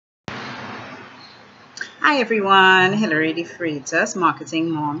Hi everyone, Hilary the Freitas,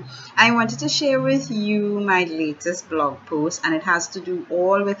 Marketing Mom. I wanted to share with you my latest blog post, and it has to do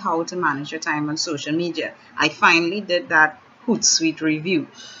all with how to manage your time on social media. I finally did that Hootsuite review.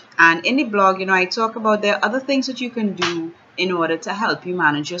 And in the blog, I talk about there are other things that you can do in order to help you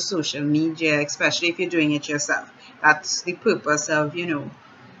manage your social media, especially if you're doing it yourself. That's the purpose of,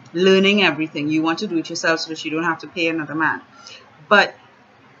 learning everything. You want to do it yourself so that you don't have to pay another man. But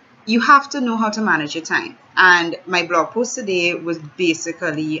you have to know how to manage your time. And my blog post today was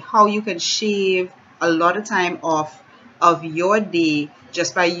basically how you can shave a lot of time off of your day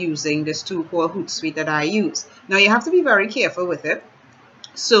just by using this tool called Hootsuite that I use. Now you have to be very careful with it.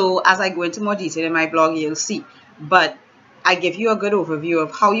 So as I go into more detail in my blog, you'll see. But I give you a good overview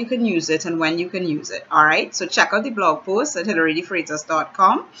of how you can use it and when you can use it. All right. So check out the blog post at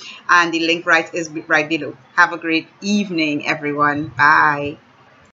hilaryfreitas.com, and the link is right below. Have a great evening, everyone. Bye.